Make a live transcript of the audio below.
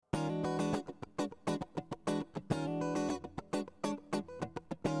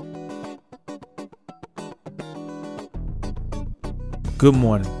Good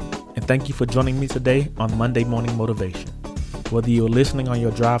morning, and thank you for joining me today on Monday Morning Motivation. Whether you're listening on your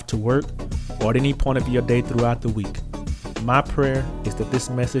drive to work or at any point of your day throughout the week, my prayer is that this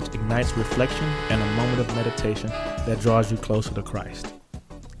message ignites reflection and a moment of meditation that draws you closer to Christ.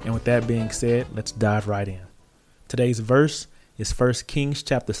 And with that being said, let's dive right in. Today's verse is 1 Kings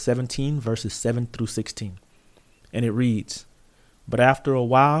chapter 17, verses 7 through 16. And it reads, "But after a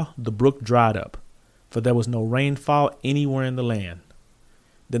while the brook dried up, for there was no rainfall anywhere in the land.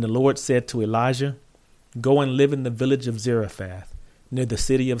 Then the Lord said to Elijah, 'Go and live in the village of Zarephath, near the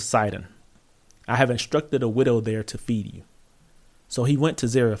city of Sidon. I have instructed a widow there to feed you.' So he went to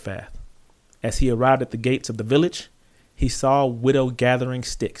Zarephath. As he arrived at the gates of the village, he saw a widow gathering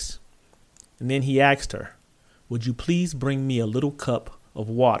sticks. And then he asked her, 'Would you please bring me a little cup of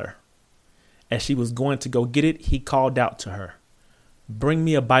water?' As she was going to go get it, he called out to her, 'Bring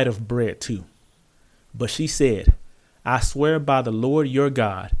me a bite of bread too.' But she said, 'I swear by the Lord your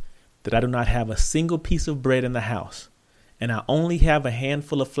God that I do not have a single piece of bread in the house, and I only have a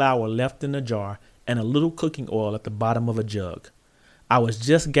handful of flour left in a jar and a little cooking oil at the bottom of a jug. I was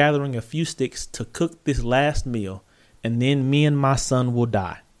just gathering a few sticks to cook this last meal, and then me and my son will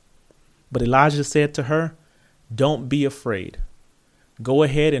die.' But Elijah said to her, 'Don't be afraid. Go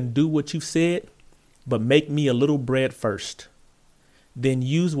ahead and do what you said, but make me a little bread first. Then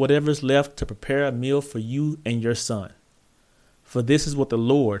use whatever's left to prepare a meal for you and your son. For this is what the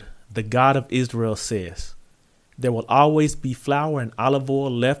Lord, the God of Israel, says. There will always be flour and olive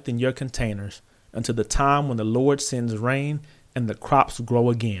oil left in your containers until the time when the Lord sends rain and the crops grow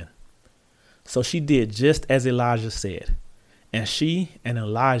again.' So she did just as Elijah said, and she and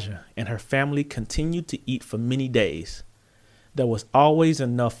Elijah and her family continued to eat for many days. There was always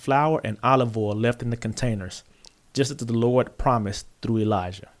enough flour and olive oil left in the containers, just as the Lord promised through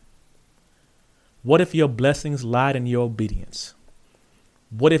Elijah. What if your blessings lied in your obedience?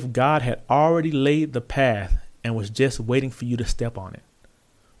 What if God had already laid the path and was just waiting for you to step on it?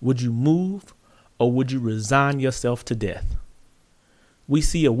 Would you move, or would you resign yourself to death? We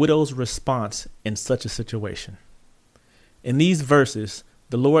see a widow's response in such a situation. In these verses,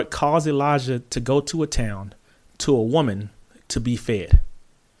 the Lord calls Elijah to go to a town, to a woman, to be fed.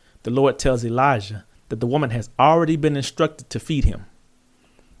 The Lord tells Elijah that the woman has already been instructed to feed him.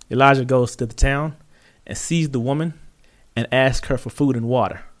 Elijah goes to the town and sees the woman and asks her for food and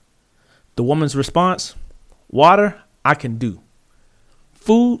water. The woman's response: "Water, I can do.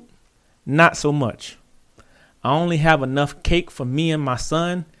 Food, not so much. I only have enough cake for me and my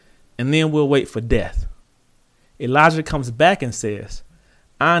son, and then we'll wait for death." Elijah comes back and says,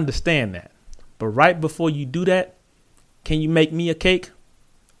 "I understand that, but right before you do that, can you make me a cake?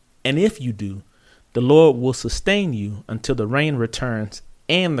 And if you do, the Lord will sustain you until the rain returns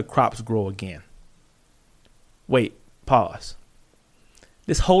and the crops grow again." Wait, pause.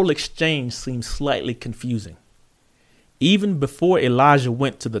 This whole exchange seems slightly confusing. Even before Elijah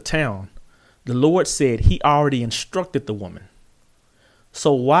went to the town, the Lord said he already instructed the woman.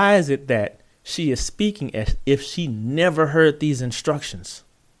 So why is it that she is speaking as if she never heard these instructions?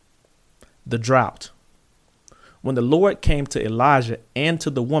 The drought. When the Lord came to Elijah and to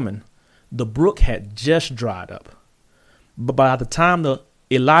the woman, the brook had just dried up. But by the time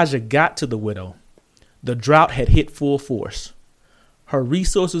Elijah got to the widow, the drought had hit full force. Her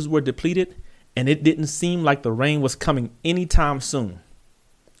resources were depleted, and it didn't seem like the rain was coming anytime soon.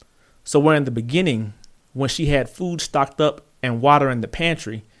 So where in the beginning, when she had food stocked up and water in the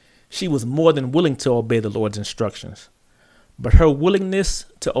pantry, she was more than willing to obey the Lord's instructions. But her willingness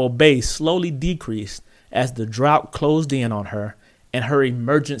to obey slowly decreased as the drought closed in on her and her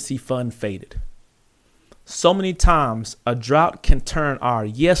emergency fund faded. So many times a drought can turn our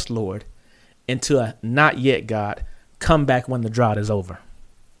 "yes, Lord" into a "not yet, God, come back when the drought is over."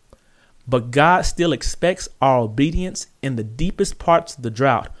 But God still expects our obedience in the deepest parts of the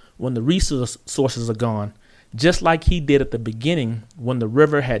drought when the resources are gone, just like he did at the beginning when the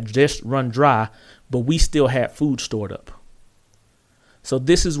river had just run dry, but we still had food stored up. So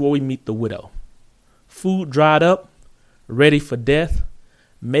this is where we meet the widow. Food dried up, ready for death,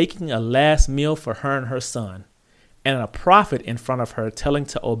 making a last meal for her and her son, and a prophet in front of her telling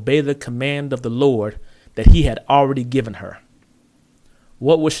to obey the command of the Lord that he had already given her.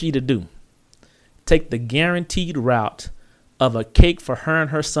 What was she to do? Take the guaranteed route of a cake for her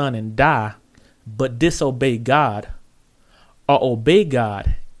and her son and die, but disobey God, or obey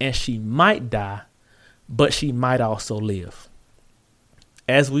God and she might die, but she might also live?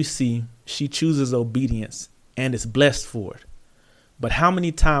 As we see, she chooses obedience and is blessed for it. But how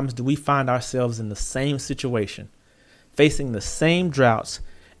many times do we find ourselves in the same situation, facing the same droughts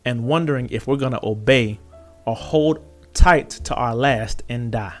and wondering if we're going to obey or hold tight to our last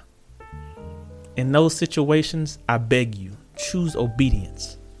and die. In those situations, I beg you, choose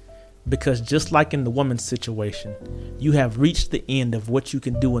obedience. Because just like in the woman's situation, you have reached the end of what you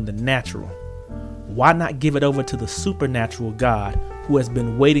can do in the natural. Why not give it over to the supernatural God who has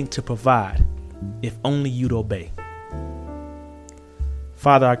been waiting to provide, if only you'd obey?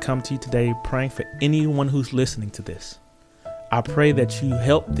 Father, I come to you today praying for anyone who's listening to this. I pray that you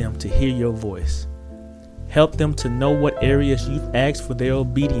help them to hear your voice. Help them to know what areas you've asked for their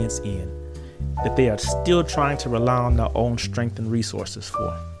obedience in, that they are still trying to rely on their own strength and resources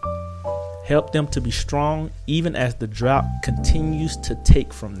for. Help them to be strong even as the drought continues to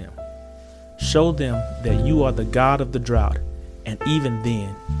take from them. Show them that you are the God of the drought, and even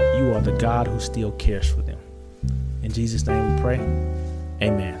then, you are the God who still cares for them. In Jesus' name we pray.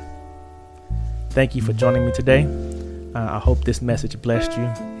 Amen. Thank you for joining me today. I hope this message blessed you,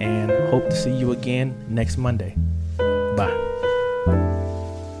 and hope to see you again next Monday. Bye.